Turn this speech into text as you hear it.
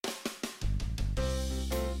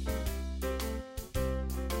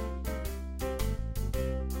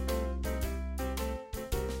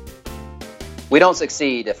we don't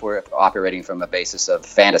succeed if we're operating from a basis of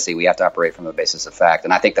fantasy. We have to operate from a basis of fact,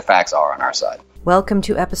 and I think the facts are on our side. Welcome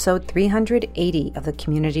to episode 380 of the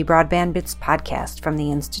Community Broadband Bits podcast from the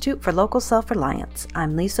Institute for Local Self-Reliance.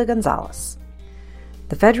 I'm Lisa Gonzalez.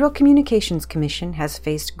 The Federal Communications Commission has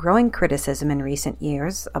faced growing criticism in recent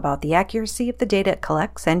years about the accuracy of the data it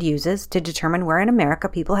collects and uses to determine where in America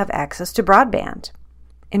people have access to broadband.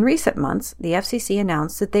 In recent months, the FCC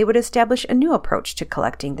announced that they would establish a new approach to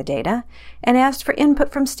collecting the data and asked for input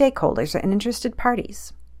from stakeholders and interested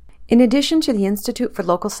parties. In addition to the Institute for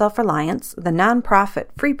Local Self-Reliance, the nonprofit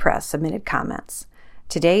Free Press submitted comments.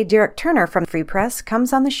 Today, Derek Turner from Free Press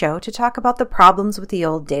comes on the show to talk about the problems with the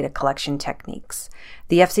old data collection techniques,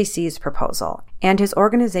 the FCC's proposal, and his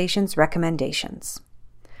organization's recommendations.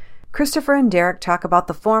 Christopher and Derek talk about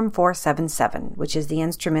the Form 477, which is the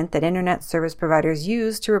instrument that Internet service providers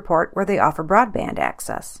use to report where they offer broadband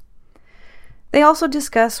access. They also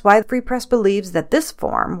discuss why Free Press believes that this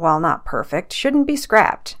form, while not perfect, shouldn't be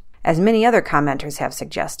scrapped, as many other commenters have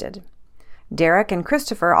suggested. Derek and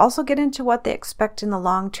Christopher also get into what they expect in the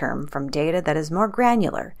long term from data that is more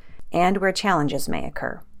granular and where challenges may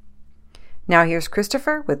occur. Now here's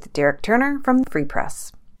Christopher with Derek Turner from Free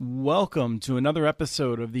Press. Welcome to another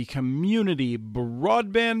episode of the Community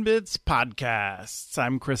Broadband Bits podcasts.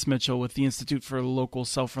 I'm Chris Mitchell with the Institute for Local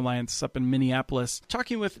Self-Reliance up in Minneapolis,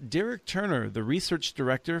 talking with Derek Turner, the Research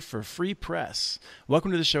Director for Free Press. Welcome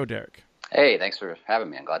to the show, Derek. Hey, thanks for having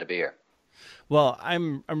me. I'm glad to be here. Well,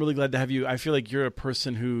 I'm really glad to have you. I feel like you're a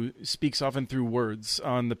person who speaks often through words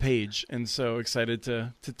on the page, and so excited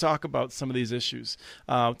to talk about some of these issues.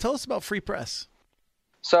 Tell us about Free Press.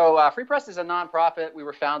 So Free Press is a nonprofit. We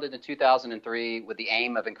were founded in 2003 with the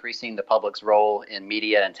aim of increasing the public's role in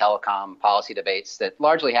media and telecom policy debates that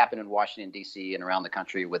largely happen in Washington, D.C. and around the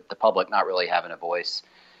country, with the public not really having a voice.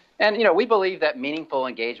 And, we believe that meaningful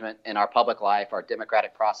engagement in our public life, our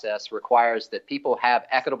democratic process, requires that people have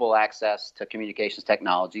equitable access to communications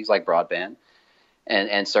technologies like broadband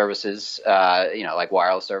and services, like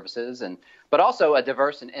wireless services, but also a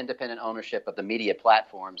diverse and independent ownership of the media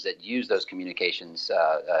platforms that use those communications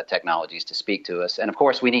technologies to speak to us. And of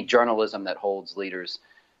course, we need journalism that holds leaders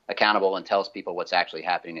accountable and tells people what's actually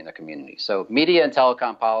happening in their community. So media and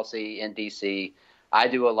telecom policy in DC, I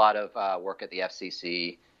do a lot of work at the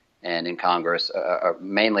FCC and in Congress,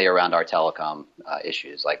 mainly around our telecom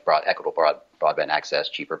issues like equitable broadband access,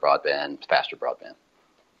 cheaper broadband, faster broadband.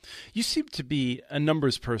 You seem to be a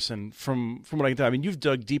numbers person from what I can tell. I mean, you've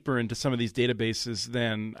dug deeper into some of these databases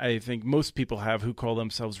than I think most people have who call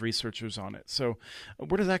themselves researchers on it. So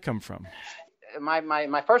where does that come from?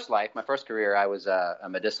 My first life, my first career, I was a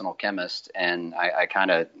medicinal chemist, and I kind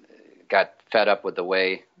of got fed up with the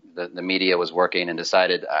way the media was working and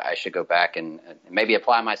decided I should go back and maybe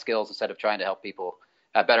apply my skills instead of trying to help people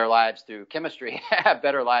have better lives through chemistry, have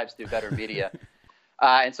better lives through better media.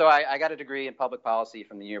 And so I got a degree in public policy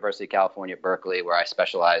from the University of California at Berkeley, where I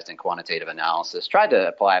specialized in quantitative analysis, tried to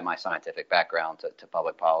apply my scientific background to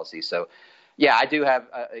public policy. So, yeah, I do have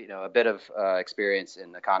a bit of experience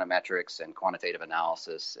in econometrics and quantitative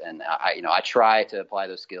analysis, and I try to apply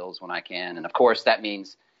those skills when I can. And of course, that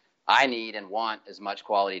means I need and want as much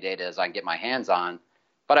quality data as I can get my hands on.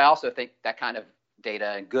 But I also think that kind of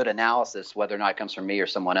data and good analysis, whether or not it comes from me or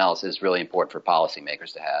someone else, is really important for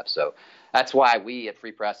policymakers to have. So that's why we at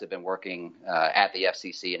Free Press have been working at the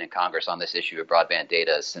FCC and in Congress on this issue of broadband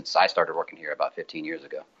data since I started working here about 15 years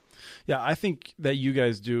ago. Yeah, I think that you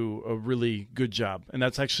guys do a really good job. And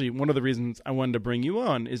that's actually one of the reasons I wanted to bring you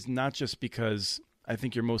on, is not just because I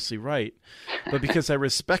think you're mostly right, but because I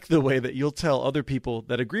respect the way that you'll tell other people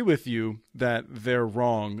that agree with you that they're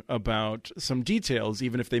wrong about some details,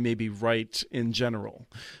 even if they may be right in general.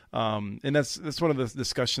 And that's one of the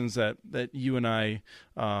discussions that you and I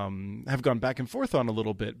have gone back and forth on a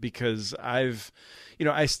little bit, because I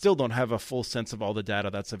still don't have a full sense of all the data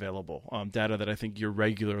that's available, data that I think you're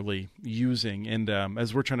regularly using. And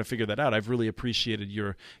as we're trying to figure that out, I've really appreciated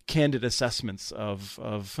your candid assessments of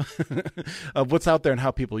of what's out there and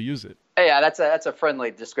how people use it. Yeah, that's a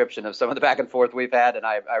friendly description of some of the back and forth we've had, and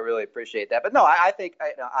I really appreciate that. But no, I think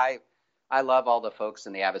I love all the folks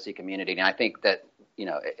in the advocacy community, and I think that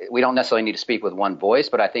we don't necessarily need to speak with one voice,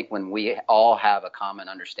 but I think when we all have a common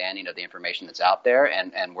understanding of the information that's out there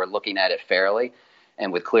and we're looking at it fairly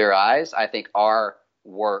and with clear eyes, I think our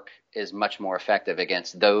work is much more effective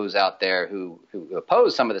against those out there who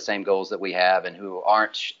oppose some of the same goals that we have and who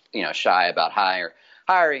aren't shy about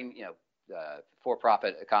hiring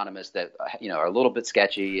for-profit economists that are a little bit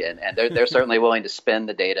sketchy, and they're certainly willing to spend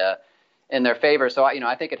the data in their favor. So,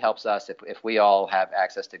 I think it helps us if we all have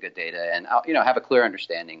access to good data and, have a clear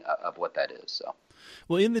understanding of what that is. So.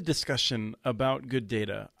 Well, in the discussion about good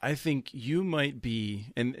data, I think you might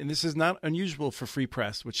be, and this is not unusual for Free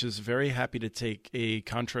Press, which is very happy to take a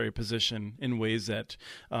contrary position in ways that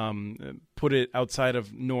put it outside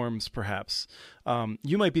of norms, perhaps.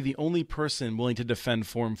 You might be the only person willing to defend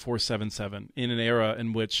Form 477 in an era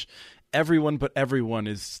in which everyone but everyone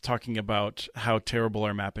is talking about how terrible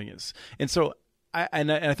our mapping is. And so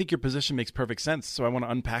I think your position makes perfect sense, so I want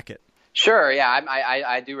to unpack it. Sure. Yeah,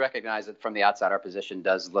 I do recognize that from the outside, our position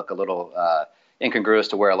does look a little incongruous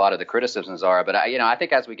to where a lot of the criticisms are. But I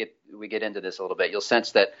think as we get into this a little bit, you'll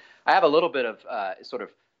sense that I have a little bit of sort of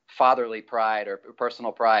fatherly pride or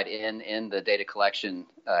personal pride in the data collection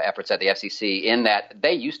efforts at the FCC. In that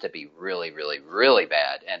they used to be really, really, really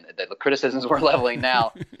bad, and the criticisms we're leveling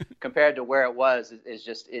now compared to where it was is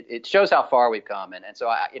just it shows how far we've come. And so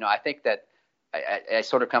I think that. I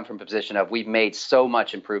sort of come from a position of we've made so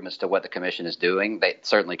much improvements to what the commission is doing. They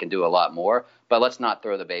certainly can do a lot more, but let's not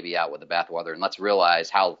throw the baby out with the bathwater, and let's realize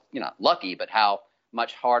how lucky, but how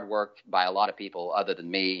much hard work by a lot of people other than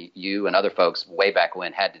me, you, and other folks way back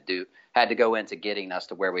when had to go into getting us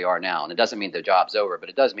to where we are now. And it doesn't mean the job's over, but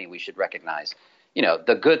it does mean we should recognize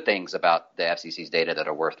the good things about the FCC's data that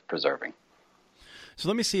are worth preserving. So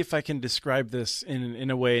let me see if I can describe this in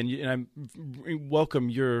a way, and I welcome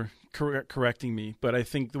your correcting me, but I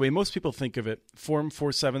think the way most people think of it, Form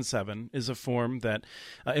 477 is a form that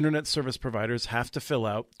internet service providers have to fill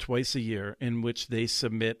out twice a year, in which they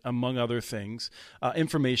submit, among other things,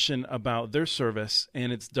 information about their service,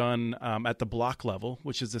 and it's done at the block level,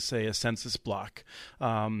 which is to say a census block,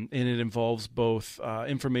 and it involves both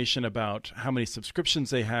information about how many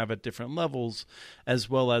subscriptions they have at different levels, as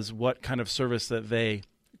well as what kind of service that they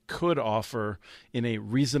could offer in a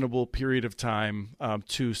reasonable period of time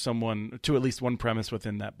to at least one premise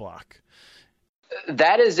within that block.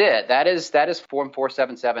 That is it. That is Form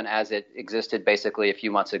 477 as it existed basically a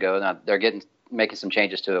few months ago. Now they're making some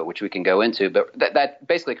changes to it, which we can go into, but that's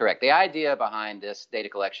basically correct. The idea behind this data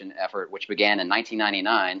collection effort, which began in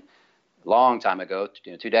 1999, a long time ago,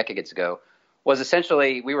 2 decades ago, was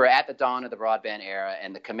essentially we were at the dawn of the broadband era,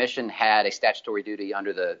 and the commission had a statutory duty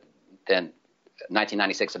under the then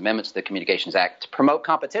 1996 amendments to the Communications Act to promote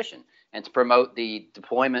competition and to promote the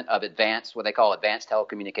deployment of what they call advanced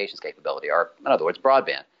telecommunications capability, or in other words,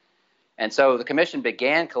 broadband. And so the commission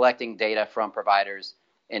began collecting data from providers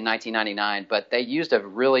in 1999, but they used a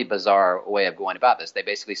really bizarre way of going about this. They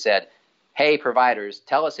basically said, hey, providers,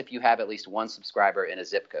 tell us if you have at least one subscriber in a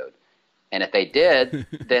zip code. And if they did,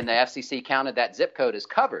 then the FCC counted that zip code as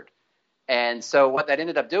covered. And so what that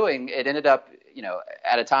ended up doing, it ended up,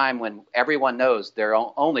 at a time when everyone knows their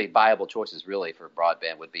only viable choices really for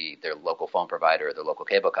broadband would be their local phone provider or their local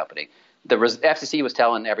cable company. The FCC was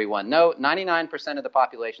telling everyone, no, 99% of the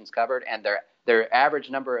population is covered, and their average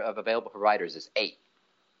number of available providers is 8.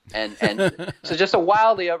 And so just a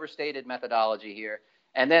wildly overstated methodology here.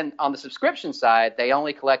 And then on the subscription side, they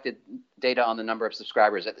only collected data on the number of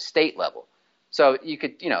subscribers at the state level. So you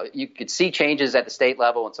could see changes at the state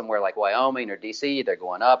level in somewhere like Wyoming or DC. They're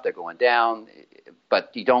going up, they're going down, but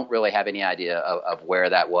you don't really have any idea of where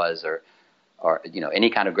that was or any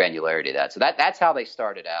kind of granularity of that. So that's how they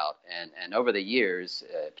started out. And over the years,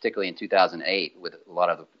 particularly in 2008, with a lot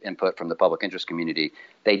of input from the public interest community,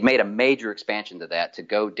 they made a major expansion to that to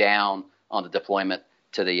go down on the deployment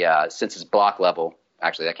to the census block level.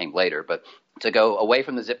 Actually, that came later, but to go away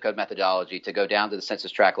from the zip code methodology, to go down to the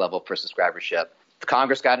census tract level for subscribership.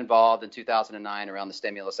 Congress got involved in 2009 around the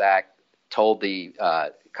Stimulus Act, told the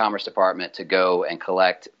Commerce Department to go and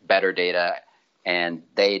collect better data, and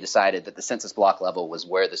they decided that the census block level was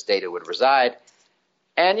where this data would reside.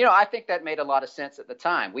 And, I think that made a lot of sense at the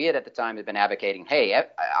time. We at the time had been advocating, hey,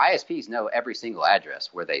 ISPs know every single address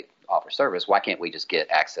where they offer service. Why can't we just get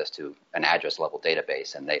access to an address-level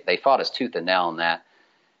database? And they fought us tooth and nail on that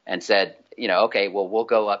and said, okay, well, we'll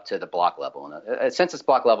go up to the block level. And a census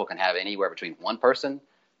block level can have anywhere between one person,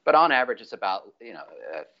 but on average it's about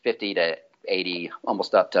 50 to 80,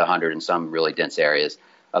 almost up to 100 in some really dense areas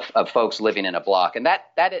of folks living in a block. And that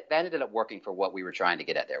ended up working for what we were trying to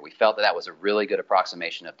get at there. We felt that was a really good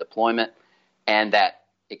approximation of deployment, and that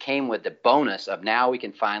it came with the bonus of now we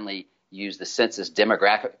can finally use the census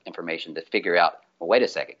demographic information to figure out, well, wait a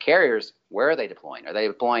second, carriers, where are they deploying? Are they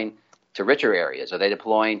deploying to richer areas? Are they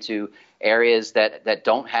deploying to areas that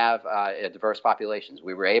don't have diverse populations?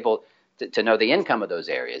 We were able to know the income of those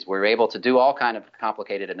areas. We were able to do all kind of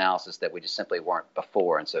complicated analysis that we just simply weren't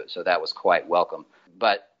before, and so that was quite welcome.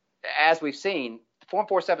 But as we've seen, Form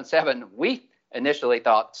 477, we initially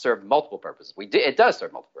thought served multiple purposes. It does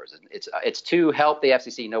serve multiple purposes. It's to help the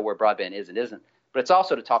FCC know where broadband is and isn't, but it's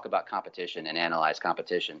also to talk about competition and analyze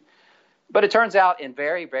competition. But it turns out in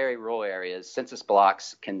very, very rural areas, census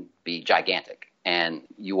blocks can be gigantic. And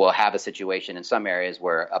you will have a situation in some areas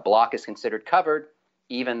where a block is considered covered,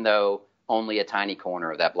 even though only a tiny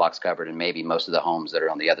corner of that block's covered, and maybe most of the homes that are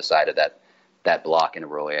on the other side of that block in a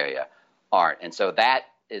rural area aren't. And so that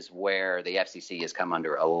is where the FCC has come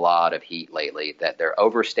under a lot of heat lately, that they're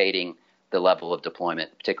overstating the level of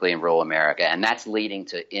deployment, particularly in rural America, and that's leading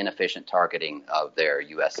to inefficient targeting of their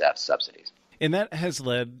USF subsidies. And that has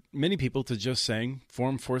led many people to just saying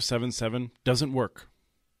Form 477 doesn't work.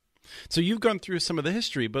 So you've gone through some of the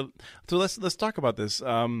history, but so let's talk about this.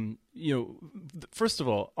 First of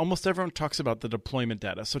all, almost everyone talks about the deployment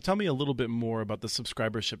data. So tell me a little bit more about the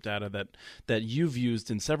subscribership data that you've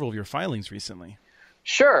used in several of your filings recently.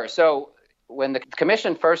 Sure. So when the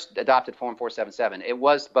Commission first adopted Form 477, it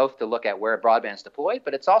was both to look at where broadband is deployed,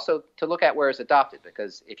 but it's also to look at where it's adopted,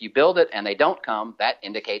 because if you build it and they don't come, that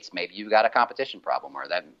indicates maybe you've got a competition problem, or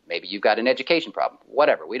that maybe you've got an education problem,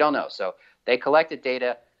 whatever. We don't know. So they collected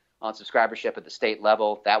data on subscribership at the state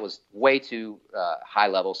level. That was way too high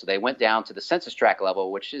level. So they went down to the census tract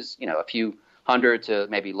level, which is, a few hundred to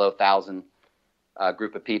maybe low thousand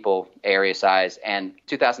group of people, area size. And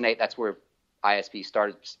 2008, that's where ISP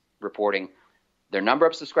started reporting their number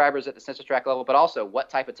of subscribers at the census tract level, but also what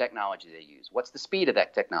type of technology they use. What's the speed of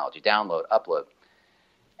that technology, download, upload.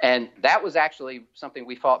 And that was actually something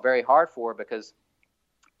we fought very hard for, because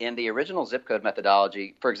in the original zip code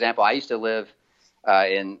methodology, for example, I used to live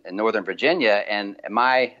in Northern Virginia, and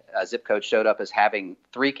my zip code showed up as having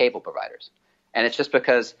 3 cable providers. And it's just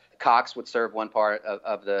because Cox would serve one part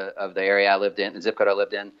of the area I lived in, the zip code I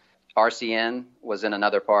lived in. RCN was in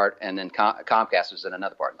another part, and then Comcast was in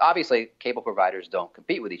another part. Obviously, cable providers don't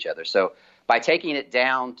compete with each other. So by taking it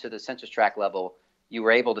down to the census tract level, you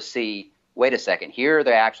were able to see, wait a second, here are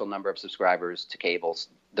the actual number of subscribers to cables,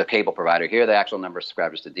 the cable provider. Here are the actual number of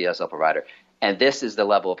subscribers to DSL provider. And this is the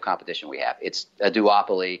level of competition we have. It's a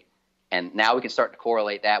duopoly. And now we can start to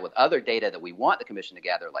correlate that with other data that we want the Commission to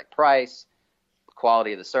gather, like price,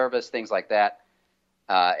 quality of the service, things like that.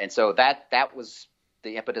 And so that was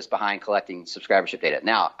the impetus behind collecting subscribership data.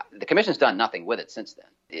 Now, the Commission's done nothing with it since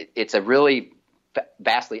then. It's a really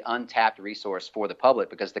vastly untapped resource for the public,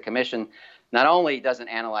 because the Commission not only doesn't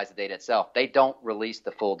analyze the data itself, they don't release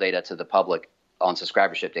the full data to the public on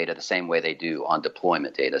subscribership data the same way they do on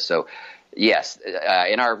deployment data. So, yes,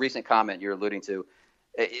 in our recent comment you're alluding to,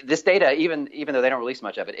 this data, even though they don't release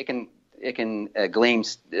much of it, it can glean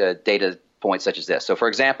data points such as this. So, for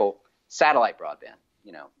example, satellite broadband.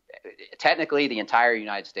 Technically, the entire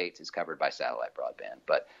United States is covered by satellite broadband,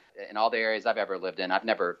 but in all the areas I've ever lived in, I've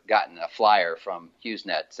never gotten a flyer from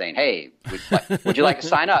HughesNet saying, "Hey, would you like to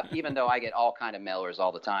sign up?" Even though I get all kind of mailers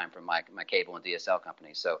all the time from my cable and DSL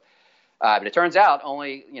companies. So, but it turns out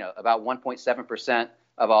only about 1.7%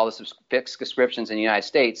 of all the fixed subscriptions in the United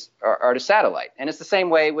States are to satellite, and it's the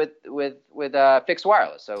same way with fixed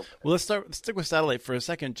wireless. So, well, let's stick with satellite for a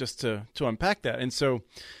second, just to unpack that. And so,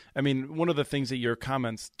 I mean, one of the things that your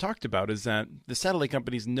comments talked about is that the satellite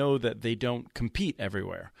companies know that they don't compete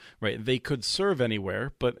everywhere, right? They could serve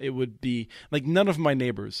anywhere, but it would be like none of my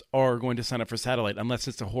neighbors are going to sign up for satellite unless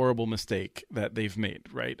it's a horrible mistake that they've made,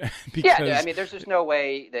 right? Because, yeah, I mean, there's just no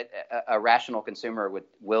way that a rational consumer would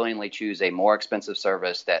willingly choose a more expensive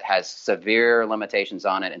service that has severe limitations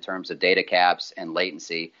on it in terms of data caps and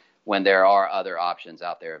latency, when there are other options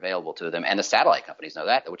out there available to them. And the satellite companies know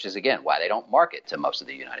that, which is, again, why they don't market to most of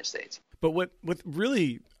the United States. But what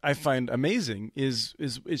really I find amazing is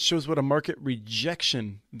it shows what a market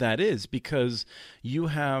rejection that is, because you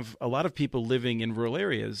have a lot of people living in rural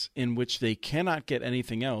areas in which they cannot get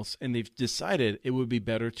anything else, and they've decided it would be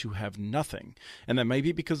better to have nothing. And that may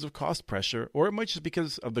be because of cost pressure, or it might just be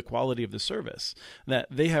because of the quality of the service, that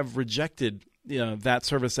they have rejected that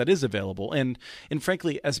service that is available. And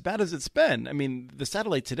frankly, as bad as it's been, I mean, the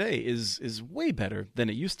satellite today is way better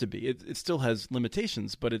than it used to be. It still has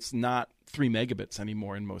limitations, but it's not 3 megabits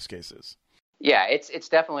anymore in most cases. Yeah, it's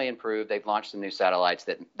definitely improved. They've launched some new satellites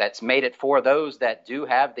that's made it for those that do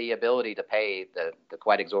have the ability to pay the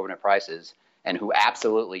quite exorbitant prices, and who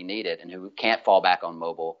absolutely need it, and who can't fall back on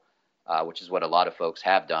mobile, which is what a lot of folks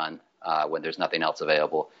have done when there's nothing else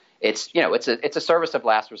available. It's a service of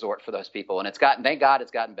last resort for those people, and thank God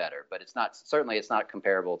it's gotten better, but it's not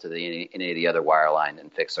comparable to any of the other wireline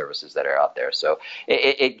and fixed services that are out there. So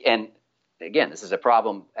and again, this is a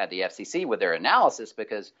problem at the FCC with their analysis,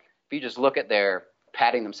 because if you just look at their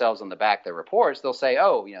patting themselves on the back, their reports, they'll say,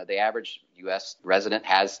 oh, the average U.S. resident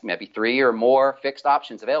has maybe 3 or more fixed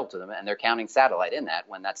options available to them, and they're counting satellite in that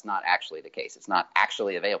when that's not actually the case. It's not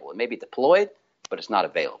actually available. It may be deployed, but it's not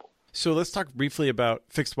available. So let's talk briefly about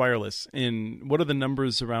fixed wireless. And what are the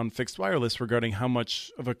numbers around fixed wireless regarding how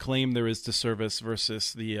much of a claim there is to service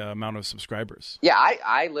versus the amount of subscribers? Yeah,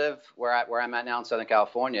 I live where I'm at now in Southern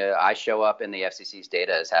California. I show up in the FCC's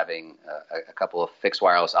data as having a couple of fixed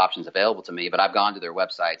wireless options available to me, but I've gone to their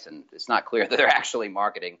websites, and it's not clear that they're actually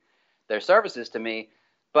marketing their services to me.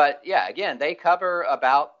 But yeah, again, they cover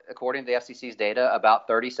about, according to the FCC's data, about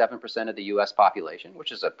 37% of the U.S. population,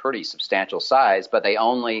 which is a pretty substantial size, but they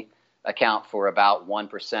only account for about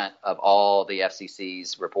 1% of all the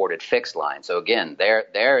FCC's reported fixed lines. So again,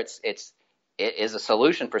 it is a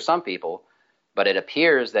solution for some people, but it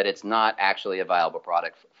appears that it's not actually a viable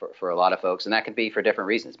product for a lot of folks, and that could be for different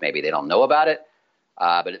reasons. Maybe they don't know about it,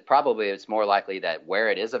 but it's more likely that where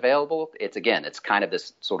it is available, it's kind of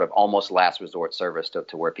this sort of almost last resort service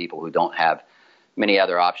to where people who don't have many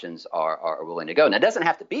other options are willing to go. And it doesn't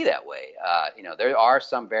have to be that way. There are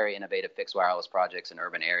some very innovative fixed wireless projects in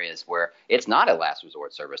urban areas where it's not a last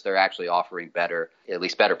resort service. They're actually offering at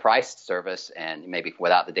least better priced service, and maybe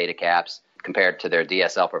without the data caps compared to their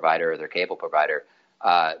DSL provider or their cable provider.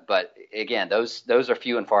 But again, those are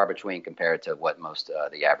few and far between compared to what most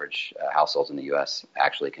the average households in the U.S.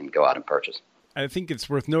 actually can go out and purchase. I think it's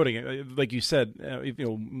worth noting, like you said,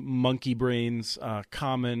 Monkey Brains,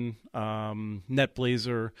 Common,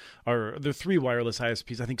 NetBlazer are the 3 wireless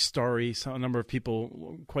ISPs. I think Starry, a number of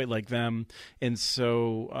people quite like them, and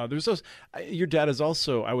so there's those. Your data is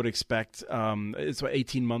also, I would expect, it's about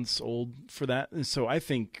 18 months old for that, and so I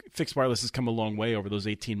think fixed wireless has come a long way over those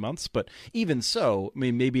 18 months. But even so, I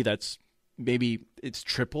mean, maybe it's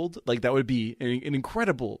tripled. Like, that would be an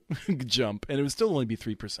incredible jump, and it would still only be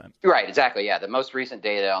 3%. Right, exactly. Yeah, the most recent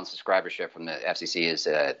data on subscribership from the FCC is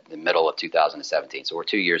the middle of 2017, so we're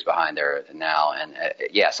 2 years behind there now. And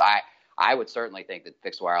yes, I would certainly think that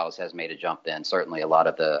fixed wireless has made a jump then. Certainly a lot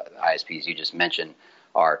of the ISPs you just mentioned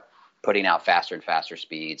are putting out faster and faster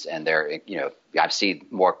speeds, and I've seen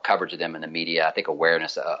more coverage of them in the media. I think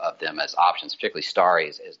awareness of them as options, particularly Starry,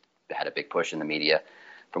 has had a big push in the media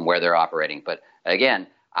from where they're operating. But again,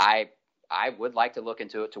 I would like to look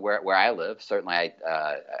into it to where I live. Certainly,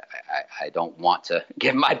 I don't want to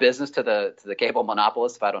give my business to the cable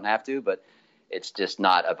monopolist if I don't have to, but it's just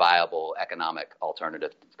not a viable economic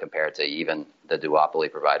alternative compared to even the duopoly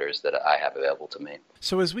providers that I have available to me.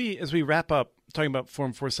 So as we wrap up talking about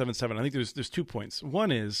Form 477, I think there's 2 points. One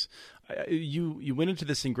is you went into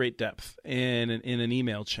this in great depth in an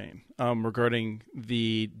email chain regarding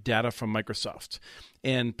the data from Microsoft.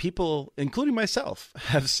 And people, including myself,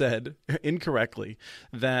 have said incorrectly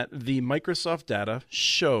that the Microsoft data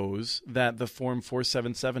shows that the Form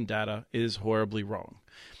 477 data is horribly wrong.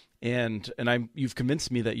 And you've convinced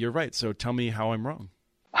me that you're right. So tell me how I'm wrong.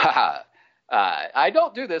 I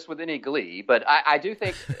don't do this with any glee, but I do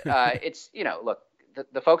think it's, look,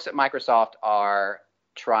 the folks at Microsoft are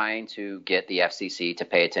trying to get the FCC to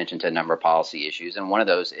pay attention to a number of policy issues. And one of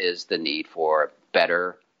those is the need for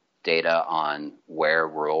better data on where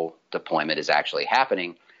rural deployment is actually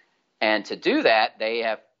happening. And to do that, they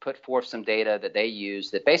have put forth some data that they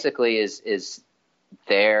use that basically is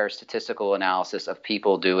their statistical analysis of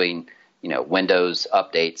people doing, Windows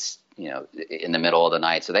updates, in the middle of the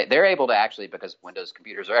night. So they're able to actually, because Windows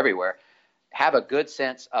computers are everywhere, have a good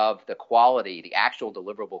sense of the quality, the actual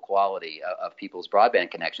deliverable quality of people's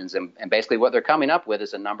broadband connections. And basically what they're coming up with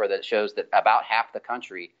is a number that shows that about half the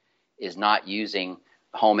country is not using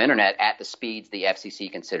home internet at the speeds the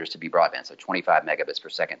FCC considers to be broadband. So 25 megabits per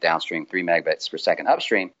second downstream, 3 megabits per second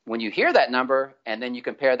upstream. When you hear that number and then you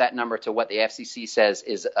compare that number to what the FCC says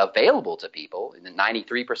is available to people, and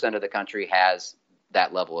 93% of the country has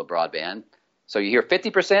that level of broadband. So you hear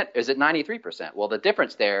 50%, is it 93%? Well, the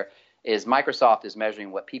difference there is Microsoft is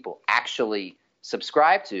measuring what people actually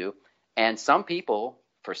subscribe to, and some people,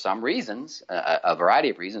 for some reasons, a variety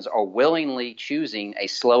of reasons, are willingly choosing a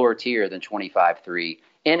slower tier than 25.3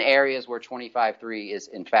 in areas where 25.3 is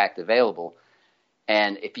in fact available.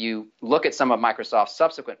 And if you look at some of Microsoft's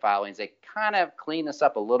subsequent filings, they kind of clean this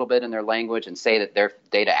up a little bit in their language and say that their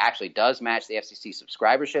data actually does match the FCC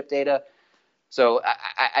subscribership data. So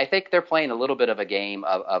I think they're playing a little bit of a game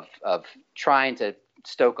of trying to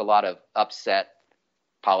stoke a lot of upset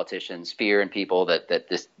politicians, fear in people that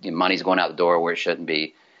this money's going out the door where it shouldn't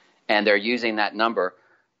be. And they're using that number,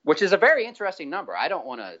 which is a very interesting number. I don't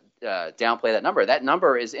want to downplay that number. That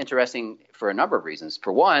number is interesting for a number of reasons.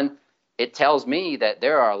 For one, it tells me that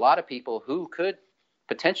there are a lot of people who could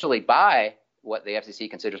potentially buy what the FCC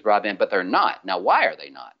considers broadband, but they're not. Now, why are they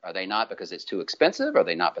not? Are they not because it's too expensive? Are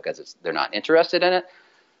they not because they're not interested in it?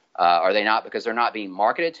 Are they not because they're not being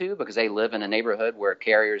marketed to, because they live in a neighborhood where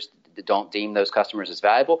carriers don't deem those customers as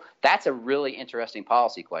valuable? That's a really interesting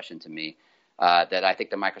policy question to me that I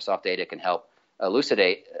think the Microsoft data can help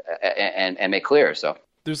elucidate and make clear. So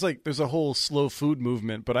there's a whole slow food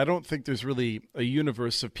movement, but I don't think there's really a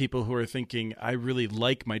universe of people who are thinking, I really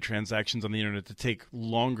like my transactions on the internet to take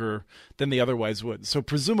longer than they otherwise would. So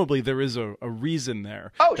presumably there is a reason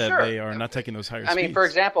there that sure. They are not taking those higher speeds. I mean, for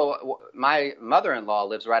example, my mother-in-law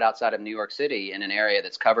lives right outside of New York City in an area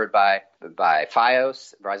that's covered by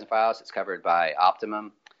Fios, Verizon Fios. It's covered by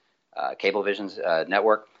Optimum, Cablevision's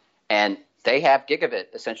network. And they have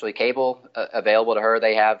gigabit, essentially cable available to her.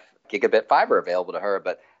 They have gigabit fiber available to her,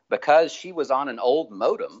 but because she was on an old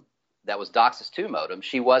modem that was DOCSIS 2 modem,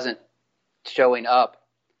 she wasn't showing up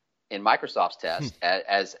in Microsoft's test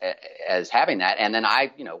as having that. And then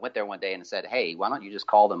I, went there one day and said, hey, why don't you just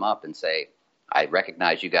call them up and say, I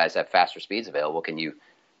recognize you guys have faster speeds available. Can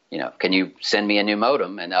you send me a new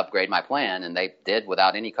modem and upgrade my plan? And they did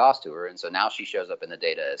without any cost to her. And so now she shows up in the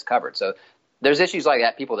data as covered. So there's issues like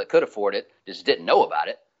that. People that could afford it just didn't know about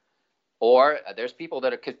it. Or there's people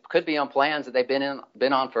that could be on plans that they've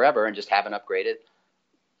been on forever and just haven't upgraded.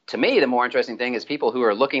 To me, the more interesting thing is people who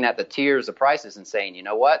are looking at the tiers of prices and saying, you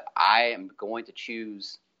know what, I am going to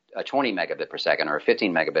choose a 20 megabit per second or a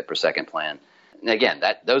 15 megabit per second plan. And again,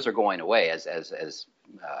 those are going away as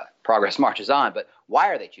progress marches on. But why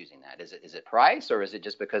are they choosing that? Is it price, or is it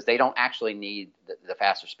just because they don't actually need the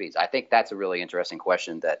faster speeds? I think that's a really interesting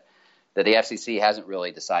question that the FCC hasn't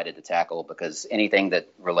really decided to tackle, because anything that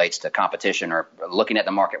relates to competition or looking at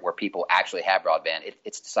the market where people actually have broadband,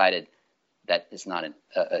 it's decided that it's not an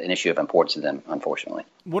issue of importance to them, unfortunately.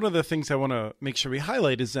 One of the things I want to make sure we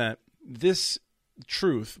highlight is that this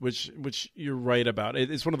truth, which you're right about,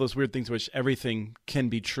 it's one of those weird things which everything can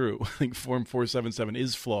be true. I think Form 477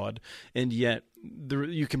 is flawed, and yet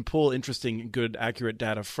you can pull interesting, good, accurate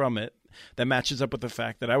data from it that matches up with the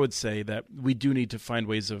fact that I would say that we do need to find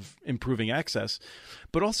ways of improving access.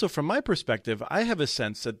 But also from my perspective, I have a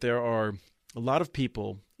sense that there are a lot of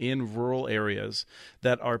people in rural areas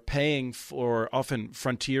that are paying for, often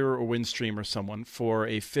Frontier or Windstream or someone, for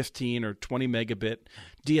a 15 or 20 megabit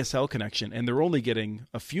DSL connection, and they're only getting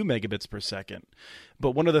a few megabits per second.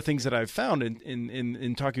 But one of the things that I've found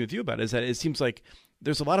in talking with you about is that it seems like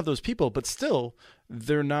there's a lot of those people, but still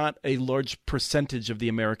they're not a large percentage of the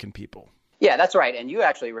American people. Yeah, that's right. And you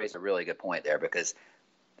actually raised a really good point there, because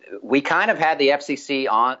we kind of had the FCC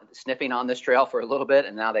sniffing on this trail for a little bit,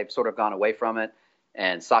 and now they've sort of gone away from it.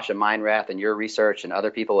 And Sasha Meinrath and your research and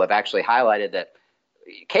other people have actually highlighted that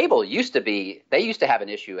cable used to have an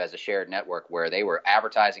issue as a shared network where they were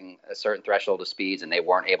advertising a certain threshold of speeds and they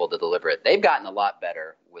weren't able to deliver it. They've gotten a lot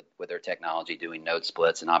better with their technology doing node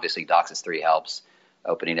splits, and obviously DOCSIS 3 helps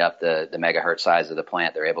opening up the megahertz size of the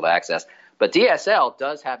plant they're able to access. But DSL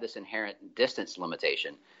does have this inherent distance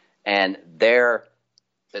limitation, and they're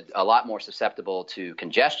a lot more susceptible to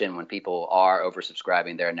congestion when people are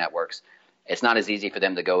oversubscribing their networks. It's not as easy for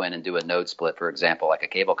them to go in and do a node split, for example, like a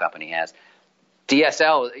cable company has.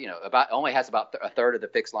 DSL, only has about a third of the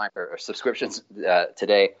fixed line or subscriptions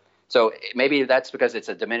today. So maybe that's because it's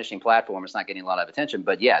a diminishing platform. It's not getting a lot of attention.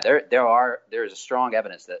 But yeah, there's a strong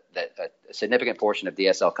evidence that a significant portion of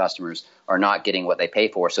DSL customers are not getting what they pay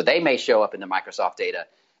for. So they may show up in the Microsoft data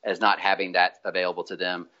as not having that available to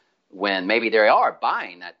them, when maybe they are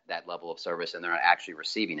buying that level of service and they're not actually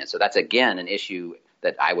receiving it. So that's, again, an issue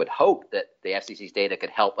that I would hope that the FCC's data could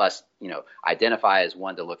help us, identify as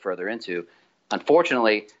one to look further into.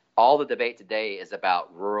 Unfortunately, all the debate today is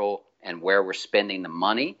about rural and where we're spending the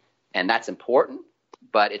money, and that's important,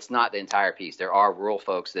 but it's not the entire piece. There are rural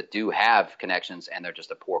folks that do have connections, and they're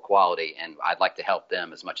just a poor quality, and I'd like to help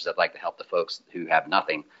them as much as I'd like to help the folks who have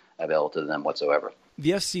nothing available to them whatsoever.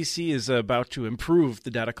 The FCC is about to improve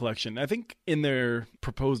the data collection. I think in their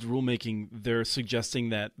proposed rulemaking, they're suggesting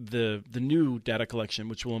that the new data collection,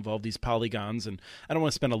 which will involve these polygons, and I don't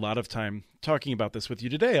want to spend a lot of time talking about this with you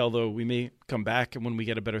today, although we may come back and when we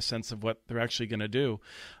get a better sense of what they're actually going to do.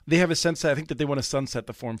 They have a sense that I think that they want to sunset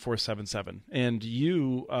the Form 477. And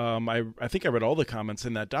you, I think I read all the comments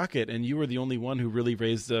in that docket, and you were the only one who really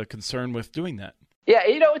raised a concern with doing that. Yeah,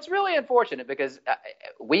 it's really unfortunate because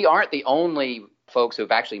we aren't the only folks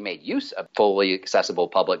who've actually made use of fully accessible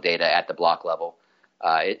public data at the block level.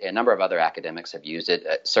 A number of other academics have used it.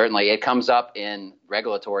 Certainly, it comes up in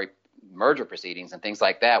regulatory merger proceedings and things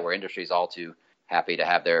like that, where industry is all too happy to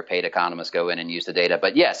have their paid economists go in and use the data.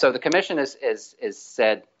 But yeah, so the commission has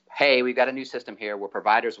said, hey, we've got a new system here where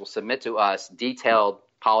providers will submit to us detailed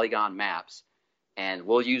polygon maps and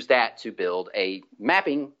we'll use that to build a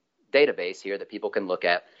mapping database here that people can look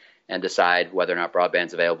at and decide whether or not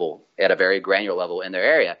broadband's available at a very granular level in their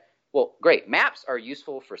area. Well, great. Maps are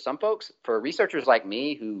useful for some folks. For researchers like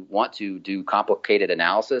me who want to do complicated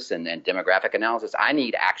analysis and demographic analysis, I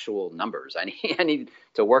need actual numbers. I need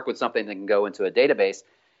to work with something that can go into a database.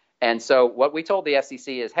 And so what we told the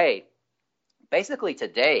FCC is, hey, basically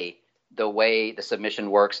today, the way the submission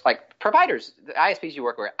works, like providers, the ISPs you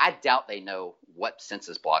work with, I doubt they know what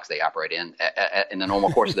census blocks they operate in the normal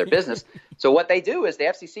course of their business. So what they do is the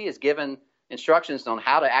FCC is given instructions on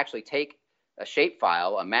how to actually take a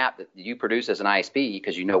shapefile, a map that you produce as an ISP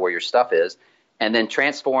because you know where your stuff is, and then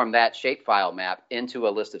transform that shapefile map into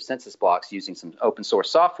a list of census blocks using some open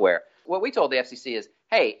source software. What we told the FCC is,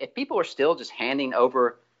 hey, if people are still just handing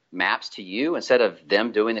over maps to you instead of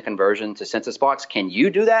them doing the conversion to census blocks, can you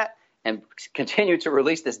do that and continue to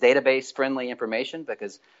release this database-friendly information?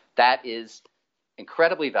 Because that is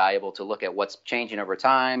incredibly valuable to look at what's changing over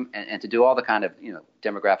time and to do all the kind of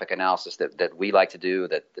demographic analysis that we like to do,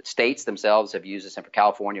 that states themselves have used this. And for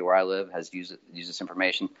California, where I live, has used this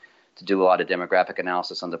information to do a lot of demographic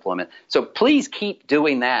analysis on deployment. So please keep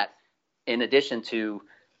doing that in addition to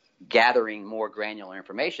gathering more granular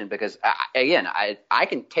information, because I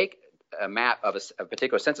can take a map of a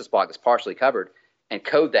particular census block that's partially covered and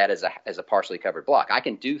code that as a partially covered block. I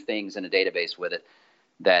can do things in a database with it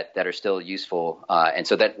that are still useful, and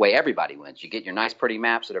so that way everybody wins. You get your nice, pretty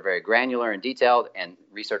maps that are very granular and detailed, and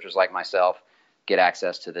researchers like myself get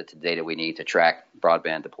access to the data we need to track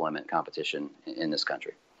broadband deployment competition in this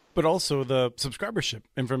country. But also the subscribership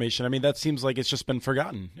information. I mean, that seems like it's just been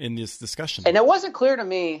forgotten in this discussion. And it wasn't clear to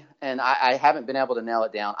me, and I haven't been able to nail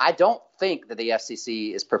it down. I don't think that the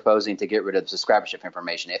FCC is proposing to get rid of subscribership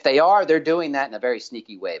information. If they are, they're doing that in a very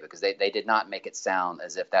sneaky way, because they did not make it sound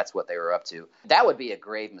as if that's what they were up to. That would be a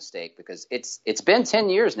grave mistake, because it's been 10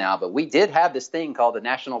 years now, but we did have this thing called the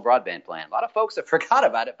National Broadband Plan. A lot of folks have forgot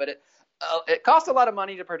about it, but it cost a lot of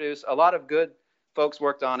money to produce. A lot of good folks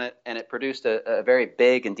worked on it, and it produced a very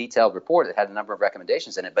big and detailed report that had a number of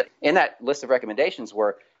recommendations in it. But in that list of recommendations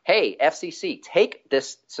were, hey, FCC, take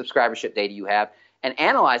this subscribership data you have and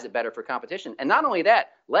analyze it better for competition. And not only that,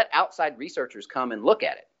 let outside researchers come and look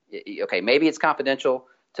at it. Okay, maybe it's confidential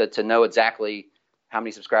to know exactly how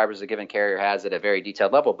many subscribers a given carrier has at a very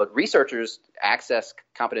detailed level, but researchers access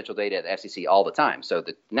confidential data at the FCC all the time. So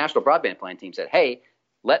the National Broadband Plan team said, hey,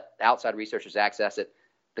 let outside researchers access it.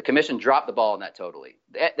 The commission dropped the ball on that totally.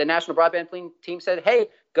 The National Broadband Plan team said, hey,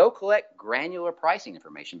 go collect granular pricing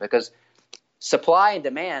information, because supply and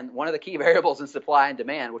demand, one of the key variables in supply and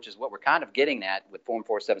demand, which is what we're kind of getting at with Form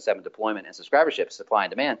 477 deployment and subscribership, supply and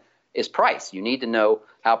demand, is price. You need to know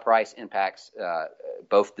how price impacts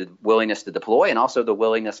both the willingness to deploy and also the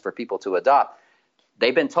willingness for people to adopt.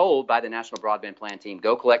 They've been told by the National Broadband Plan team,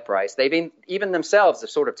 go collect price. They've even themselves have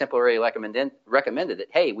sort of temporarily recommended that,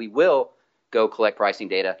 hey, we will go collect pricing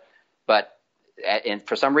data. But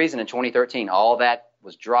for some reason in 2013, all that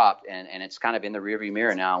was dropped, and it's kind of in the rearview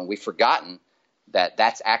mirror now. And we've forgotten that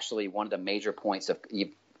that's actually one of the major points of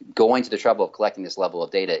going to the trouble of collecting this level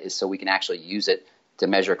of data, is so we can actually use it to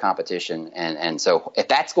measure competition. And so if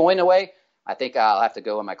that's going away, I think I'll have to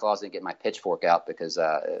go in my closet and get my pitchfork out, because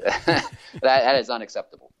that is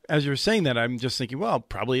unacceptable. As you're saying that, I'm just thinking, well,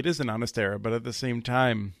 probably it is an honest error, but at the same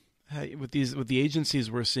time, with the agencies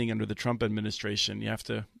we're seeing under the Trump administration, you have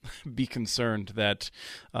to be concerned that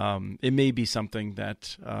it may be something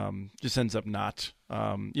that just ends up not,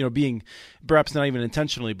 being perhaps not even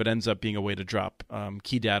intentionally, but ends up being a way to drop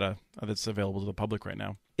key data that's available to the public right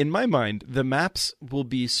now. In my mind, the maps will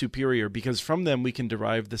be superior because from them we can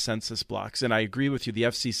derive the census blocks. And I agree with you, the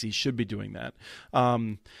FCC should be doing that.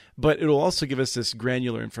 But it'll also give us this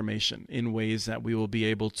granular information in ways that we will be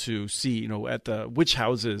able to see, at which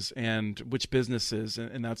houses and which businesses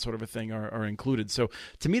and that sort of a thing are included. So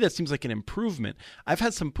to me, that seems like an improvement. I've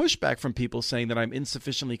had some pushback from people saying that I'm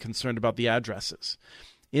insufficiently concerned about the addresses.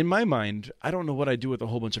 In my mind, I don't know what I do with a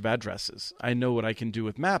whole bunch of addresses. I know what I can do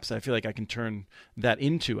with maps. I feel like I can turn that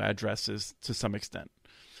into addresses to some extent.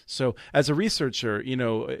 So as a researcher,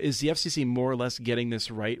 is the FCC more or less getting this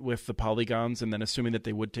right with the polygons, and then assuming that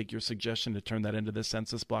they would take your suggestion to turn that into the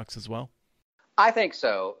census blocks as well? I think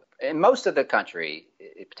so. In most of the country,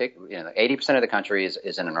 particularly, 80% of the country is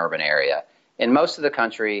in an urban area. In most of the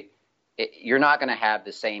country, you're not going to have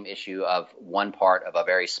the same issue of one part of a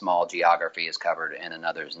very small geography is covered and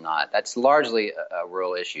another's not. That's largely a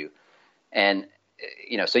rural issue. And,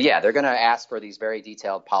 they're going to ask for these very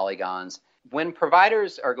detailed polygons. When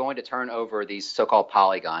providers are going to turn over these so-called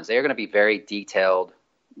polygons, they are going to be very detailed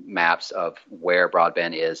maps of where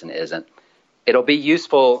broadband is and isn't. It'll be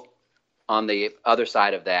useful on the other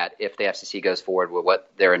side of that, if the FCC goes forward with what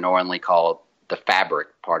they're annoyingly called the fabric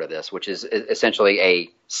part of this, which is essentially a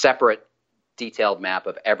separate detailed map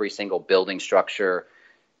of every single building structure,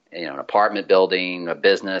 an apartment building, a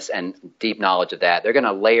business, and deep knowledge of that, they're going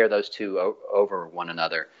to layer those two over one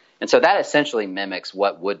another. And so that essentially mimics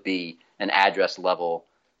what would be an address level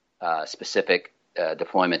specific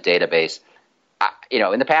deployment database.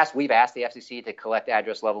 In the past, we've asked the FCC to collect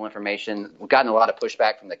address level information. We've gotten a lot of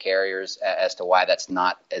pushback from the carriers as to why that's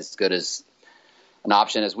not as good as an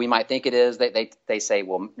option as we might think it is. They say,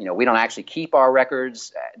 well, we don't actually keep our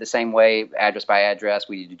records the same way, address by address.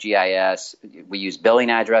 We do GIS. We use billing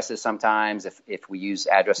addresses sometimes if we use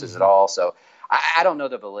addresses at all. So I don't know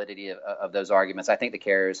the validity of those arguments. I think the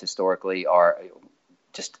carriers historically are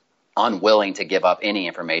just unwilling to give up any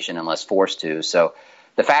information unless forced to. So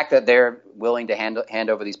the fact that they're willing to hand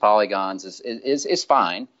over these polygons is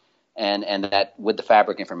fine, and that with the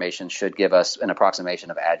fabric information should give us an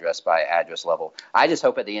approximation of address by address level. I just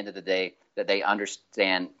hope at the end of the day that they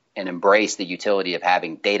understand and embrace the utility of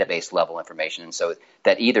having database level information, so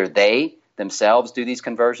that either they themselves do these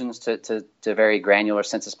conversions to very granular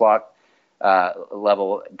census block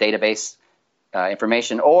level database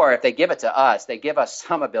information, or if they give it to us, they give us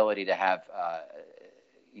some ability to have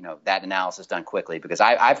that analysis done quickly, because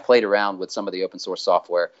I've played around with some of the open source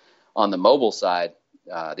software on the mobile side.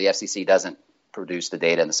 The FCC doesn't produce the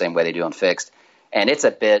data in the same way they do on fixed, and it's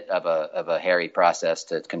a bit of a hairy process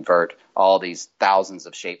to convert all these thousands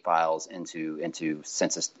of shape files into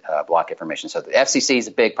census block information. So the FCC is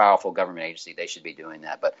a big, powerful government agency; they should be doing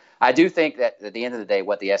that. But I do think that at the end of the day,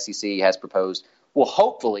 what the FCC has proposed will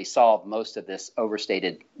hopefully solve most of this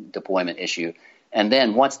overstated deployment issue. And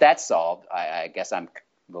then once that's solved, I guess I'm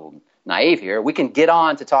a little naive here, we can get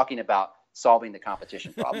on to talking about solving the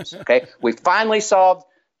competition problems. Okay, we finally solved,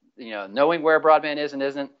 knowing where broadband is and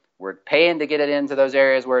isn't. We're paying to get it into those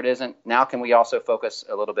areas where it isn't. Now, can we also focus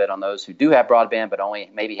a little bit on those who do have broadband, but only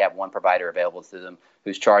maybe have one provider available to them,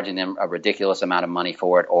 who's charging them a ridiculous amount of money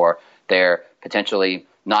for it, or they're potentially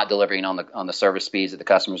not delivering on the service speeds that the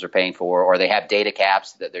customers are paying for, or they have data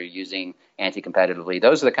caps that they're using anti-competitively.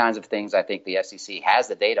 Those are the kinds of things I think the FCC has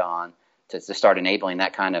the data on to start enabling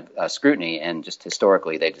that kind of scrutiny, and just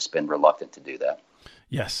historically they've just been reluctant to do that.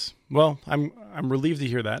 Yes. Well, I'm relieved to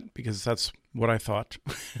hear that, because that's what I thought.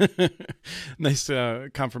 Nice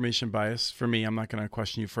confirmation bias for me. I'm not going to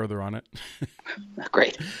question you further on it.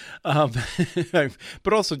 Great.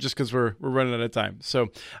 But also just because we're running out of time. So,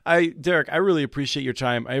 Derek, I really appreciate your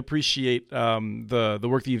time. I appreciate the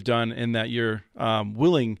work that you've done, and that you're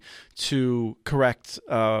willing to correct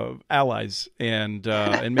allies and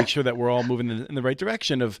make sure that we're all moving in the right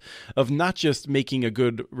direction of not just making a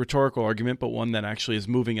good rhetorical argument, but one that actually is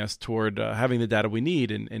moving us toward having the data we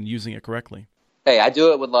need and using it correctly. Hey, I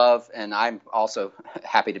do it with love, and I'm also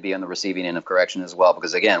happy to be on the receiving end of correction as well,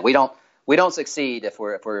 because again, we don't succeed if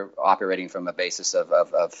we're operating from a basis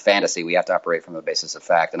of fantasy. We have to operate from a basis of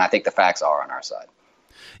fact, and I think the facts are on our side.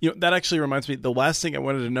 That actually reminds me, the last thing I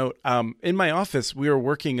wanted to note, in my office, we were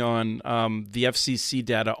working on the FCC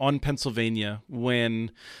data on Pennsylvania when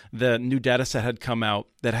the new data set had come out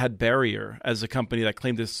that had Barrier as a company that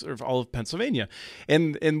claimed to serve all of Pennsylvania.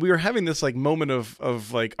 And we were having this moment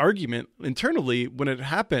of argument internally when it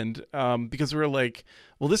happened, because we were like,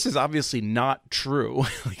 well, this is obviously not true.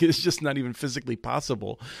 It's just not even physically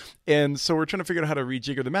possible. And so we're trying to figure out how to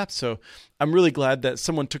rejigger the map. So I'm really glad that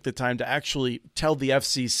someone took the time to actually tell the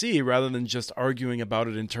FCC rather than just arguing about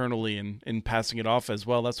it internally and passing it off as,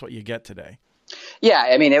 well, that's what you get today. Yeah,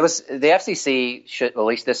 I mean, it was the FCC should, at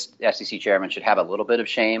least this FCC chairman should have a little bit of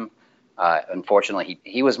shame. Unfortunately,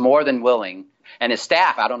 he was more than willing, and his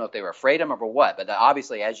staff, I don't know if they were afraid of him or what, but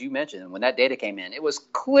obviously, as you mentioned, when that data came in, it was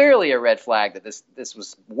clearly a red flag that this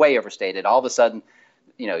was way overstated. All of a sudden,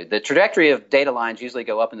 the trajectory of data lines usually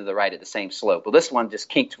go up and to the right at the same slope. Well, this one just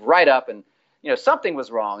kinked right up, and something was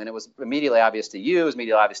wrong, and it was immediately obvious to you, it was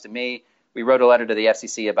immediately obvious to me. We wrote a letter to the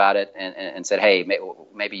FCC about it and said, hey,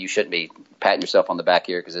 maybe you shouldn't be patting yourself on the back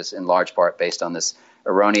here, because it's in large part based on this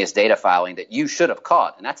erroneous data filing that you should have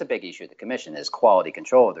caught. And that's a big issue at the commission, is quality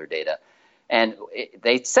control of their data. And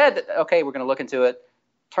they said that, okay, we're going to look into it.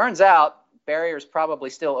 Turns out Barrier's probably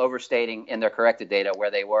still overstating in their corrected data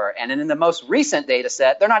where they were. And in the most recent data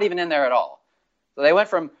set, they're not even in there at all. So they went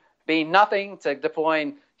from being nothing to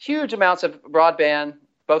deploying huge amounts of broadband,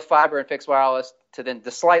 both fiber and fixed wireless, to then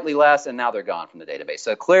to slightly less, and now they're gone from the database.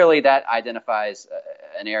 So clearly that identifies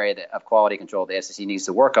an area of quality control the FCC needs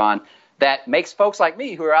to work on that makes folks like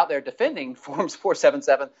me who are out there defending Forms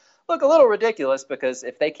 477 look a little ridiculous, because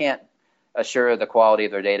if they can't assure the quality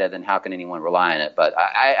of their data, then how can anyone rely on it? But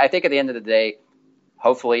I think at the end of the day,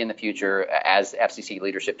 hopefully in the future, as FCC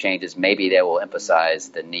leadership changes, maybe they will emphasize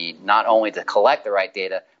the need not only to collect the right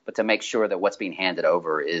data, but to make sure that what's being handed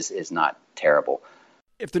over is not terrible.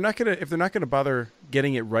 If they're not gonna bother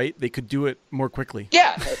getting it right, they could do it more quickly.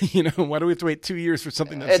 Yeah. Why do we have to wait 2 years for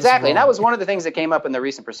something that's exactly? And that was one of the things that came up in the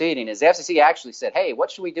recent proceeding. Is the FCC actually said, "Hey, what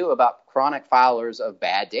should we do about chronic filers of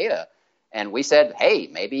bad data?" And we said, "Hey,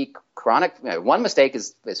 maybe chronic. One mistake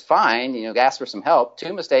is fine. Ask for some help.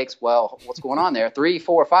 2 mistakes, well, what's going on there? 3,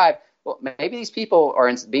 4, 5. Well, maybe these people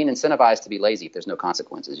are being incentivized to be lazy if there's no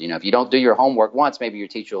consequences. If you don't do your homework once, maybe your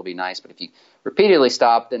teacher will be nice. But if you repeatedly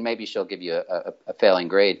stop, then maybe she'll give you a failing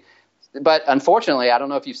grade." But unfortunately, I don't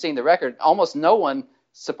know if you've seen the record, almost no one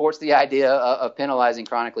supports the idea of penalizing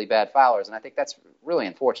chronically bad filers. And I think that's really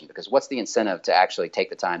unfortunate, because what's the incentive to actually take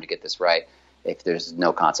the time to get this right if there's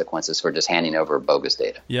no consequences for just handing over bogus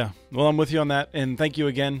data? Yeah. Well, I'm with you on that. And thank you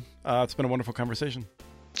again. It's been a wonderful conversation.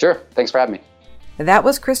 Sure. Thanks for having me. That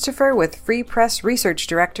was Christopher with Free Press Research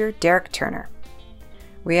Director Derek Turner.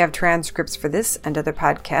 We have transcripts for this and other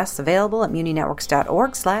podcasts available at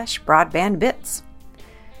muninetworks.org/broadbandbits.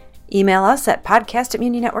 Email us at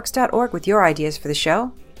podcast@muninetworks.org with your ideas for the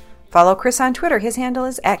show. Follow Chris on Twitter. His handle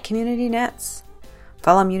is @CommunityNets.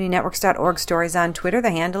 Follow muninetworks.org stories on Twitter.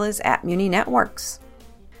 The handle is @muninetworks.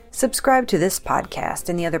 Subscribe to this podcast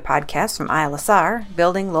and the other podcasts from ILSR,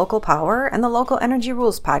 Building Local Power, and the Local Energy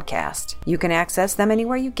Rules podcast. You can access them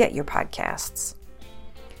anywhere you get your podcasts.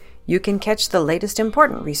 You can catch the latest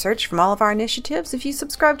important research from all of our initiatives if you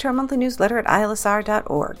subscribe to our monthly newsletter at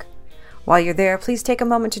ilsr.org. While you're there, please take a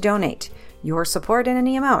moment to donate. Your support in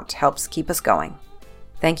any amount helps keep us going.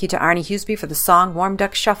 Thank you to Arnie Huseby for the song Warm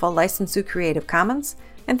Duck Shuffle, licensed through Creative Commons.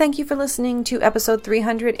 And thank you for listening to episode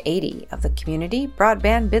 380 of the Community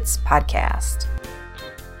Broadband Bits podcast.